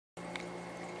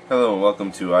Hello and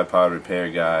welcome to iPod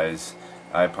Repair Guys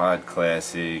iPod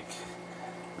Classic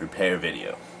repair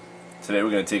video. Today we're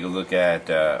going to take a look at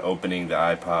opening the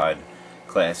iPod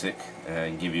Classic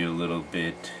and give you a little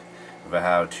bit of a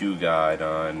how-to guide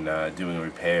on doing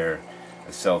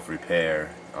a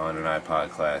self-repair on an iPod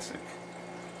Classic.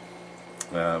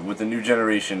 With the new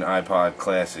generation iPod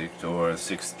Classic, or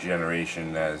 6th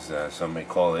generation as some may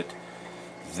call it,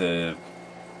 the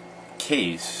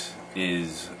case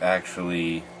is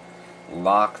actually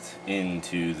locked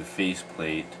into the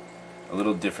faceplate a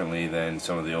little differently than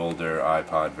some of the older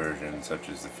iPod versions, such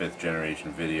as the 5th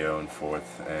generation video and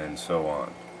 4th and so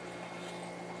on.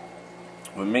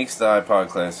 What makes the iPod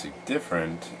Classic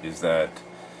different is that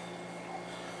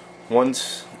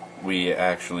once we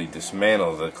actually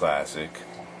dismantle the Classic,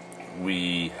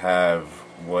 we have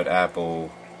what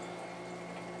Apple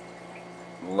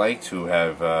like to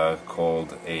have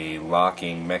called a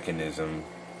locking mechanism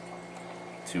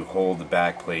to hold the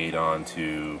backplate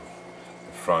onto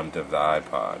the front of the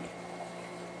iPod.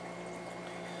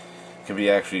 It can be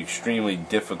actually extremely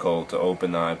difficult to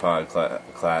open the iPod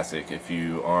Classic if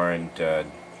you aren't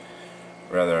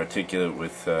rather articulate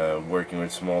with working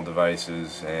with small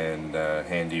devices and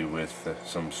handy with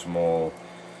some small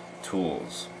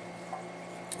tools.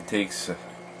 It takes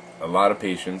a lot of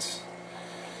patience,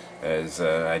 as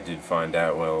I did find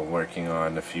out while working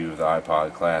on a few of the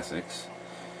iPod Classics.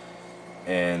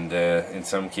 And in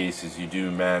some cases you do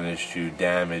manage to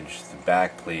damage the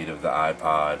backplate of the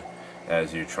iPod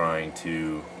as you're trying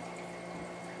to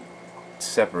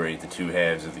separate the two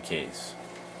halves of the case.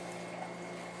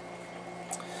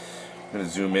 I'm going to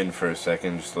zoom in for a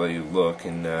second just to let you look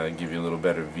and give you a little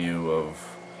better view of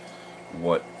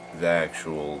what the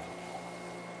actual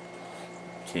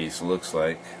case looks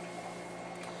like.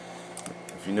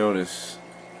 If you notice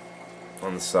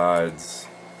on the sides,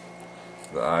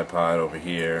 the iPod over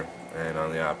here, and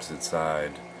on the opposite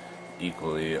side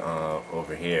equally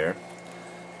over here,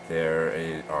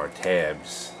 there are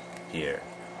tabs here.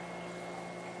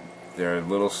 There are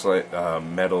little slight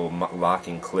metal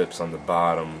locking clips on the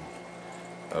bottom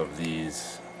of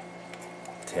these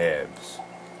tabs.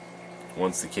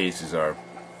 Once the cases are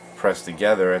pressed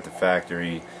together at the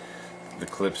factory, the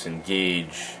clips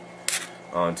engage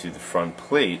onto the front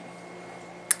plate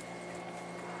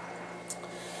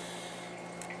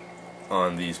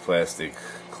on these plastic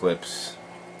clips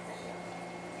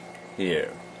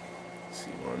here. Let's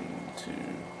see, 1,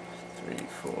 2, 3,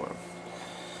 4.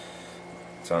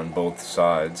 It's on both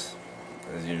sides,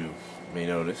 as you may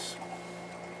notice.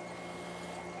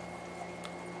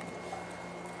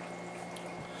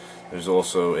 There's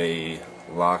also a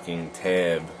locking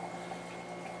tab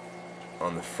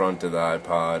on the front of the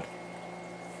iPod,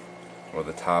 or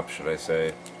the top, should I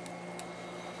say.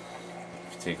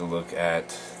 Take a look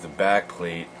at the back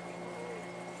plate.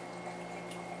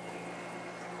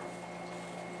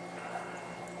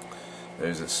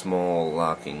 There's a small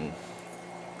locking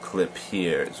clip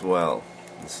here as well.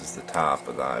 This is the top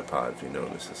of the iPod. If you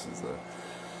notice, this is the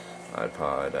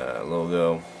iPod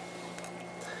logo.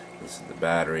 This is the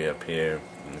battery up here,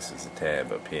 and this is the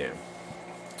tab up here.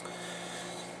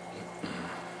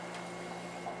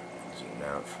 Zoom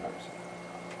out first.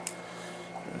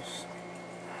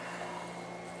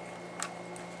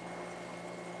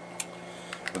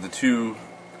 With the two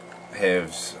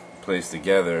halves placed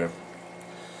together,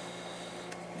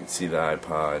 you can see the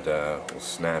iPod will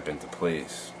snap into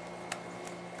place.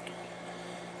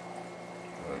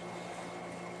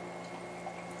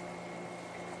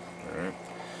 Alright.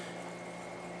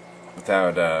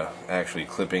 Without actually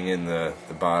clipping in the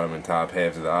bottom and top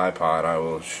halves of the iPod, I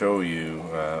will show you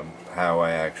how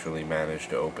I actually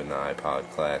managed to open the iPod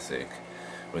Classic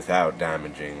without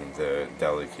damaging the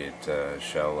delicate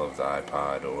shell of the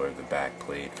iPod, or the back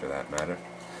plate for that matter.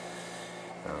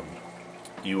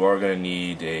 You are going to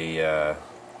need a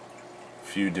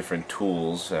few different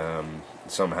tools.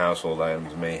 Some household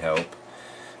items may help.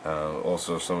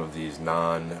 Also some of these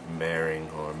non-marring,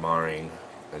 or marring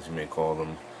as you may call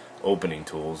them, opening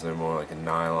tools. They're more like a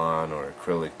nylon or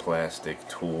acrylic plastic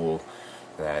tool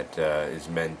that is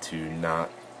meant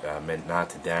not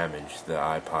to damage the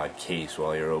iPod case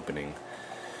while you're opening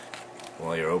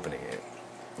it.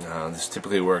 This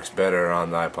typically works better on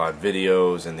the iPod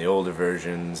videos and the older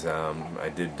versions. I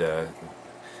did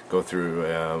go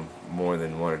through more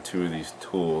than one or two of these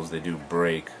tools. They do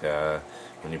break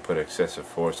when you put excessive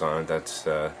force on it.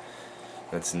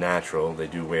 That's natural. They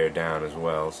do wear down as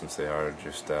well, since they are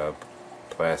just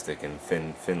plastic and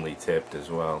thinly tipped as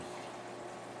well.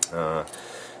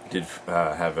 Did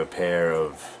have a pair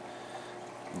of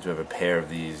you have a pair of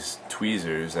these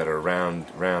tweezers that are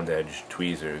round edge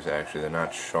tweezers. Actually, they're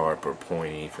not sharp or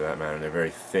pointy for that matter. They're very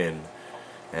thin,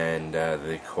 and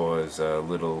they cause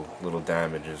little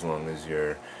damage as long as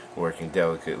you're working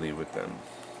delicately with them.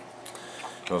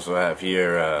 I also have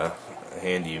here a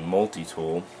handy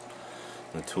multi-tool.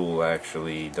 The tool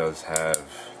actually does have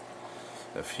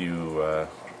a few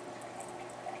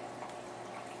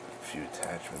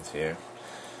attachments here.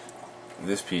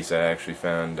 This piece I actually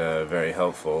found very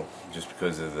helpful, just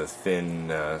because of the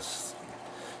thin,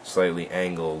 slightly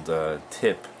angled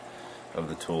tip of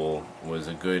the tool. Was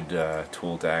a good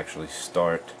tool to actually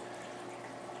start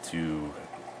to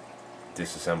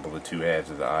disassemble the two halves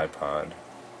of the iPod.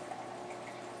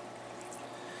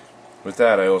 With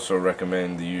that, I also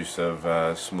recommend the use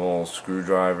of small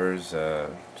screwdrivers.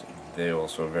 They're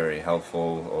also very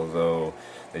helpful, although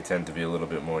they tend to be a little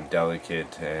bit more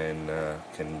delicate and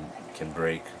can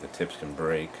break. The tips can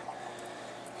break.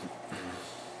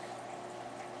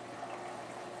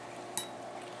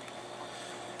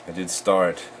 I did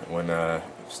start when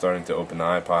starting to open the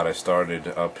iPod. I started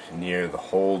up near the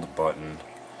hold button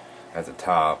at the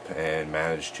top and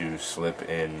managed to slip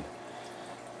in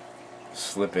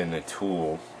a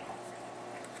tool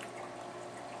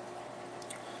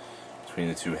between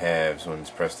the two halves when it's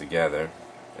pressed together,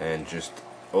 and just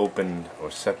open or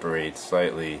separate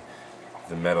slightly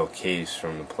the metal case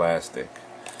from the plastic.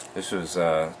 This was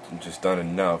just done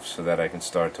enough so that I can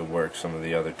start to work some of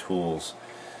the other tools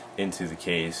into the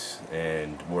case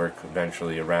and work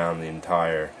eventually around the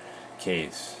entire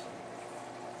case.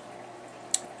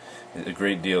 A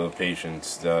great deal of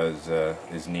patience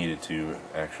is needed to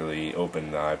actually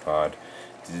open the iPod.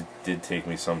 It did take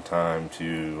me some time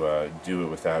to do it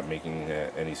without making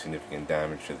any significant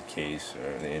damage to the case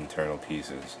or the internal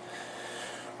pieces.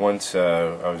 Once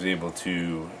I was able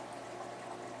to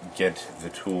get the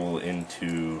tool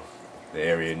into the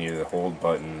area near the hold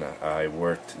button, I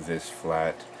worked this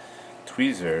flat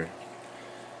tweezer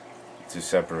to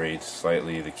separate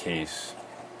slightly the case,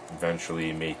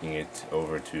 eventually making it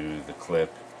over to the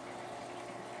clip,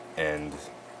 and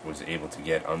was able to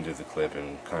get under the clip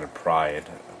and kind of pry it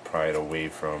away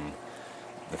from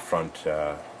the front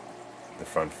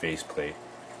faceplate.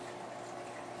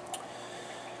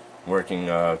 Working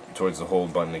towards the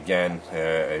hold button again,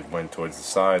 I went towards the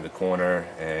side, the corner,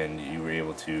 and you were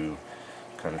able to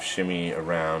kind of shimmy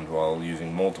around while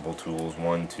using multiple tools.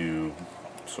 One to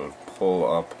sort of pull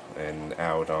up and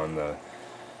out on the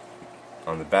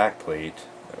back plate.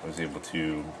 I was able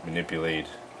to manipulate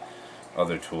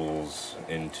other tools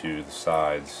into the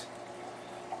sides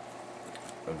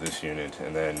of this unit,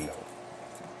 and then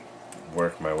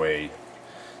work my way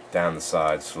down the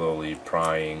side, slowly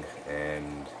prying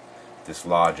and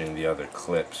dislodging the other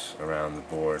clips around the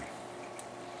board,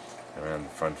 around the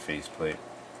front faceplate.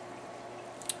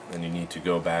 Then you need to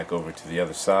go back over to the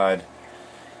other side,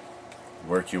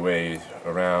 work your way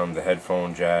around the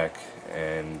headphone jack,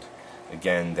 and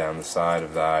again down the side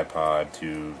of the iPod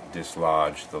to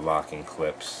dislodge the locking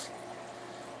clips.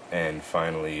 And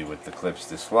finally, with the clips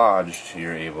dislodged,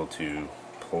 you're able to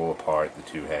pull apart the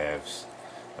two halves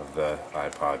of the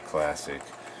iPod Classic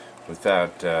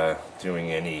without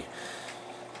doing any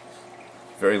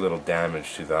very little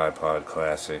damage to the iPod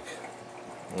Classic.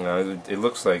 It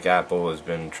looks like Apple has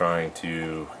been trying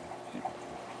to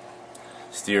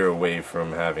steer away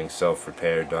from having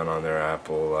self-repair done on their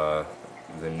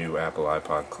the new Apple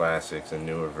iPod Classics and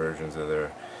newer versions of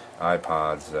their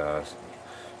iPods,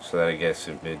 so that I guess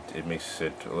it makes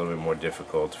it a little bit more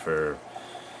difficult for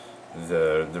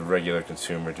the regular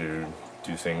consumer to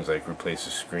do things like replace a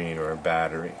screen or a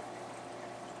battery.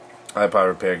 iPod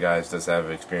Repair Guys does have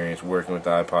experience working with the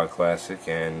iPod Classic,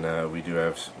 and we do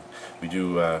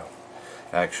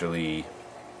actually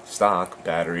stock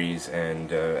batteries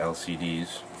and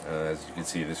LCDs. As you can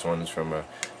see, this one's from a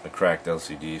cracked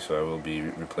LCD, so I will be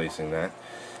replacing that.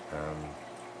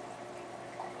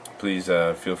 Please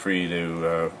feel free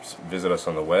to visit us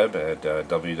on the web at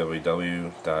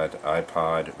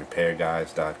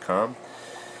www.ipodrepairguys.com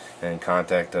and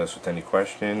contact us with any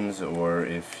questions, or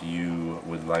if you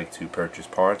would like to purchase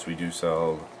parts. We do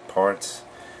sell parts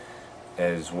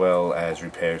as well as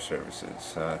repair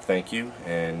services. Thank you,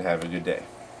 and have a good day.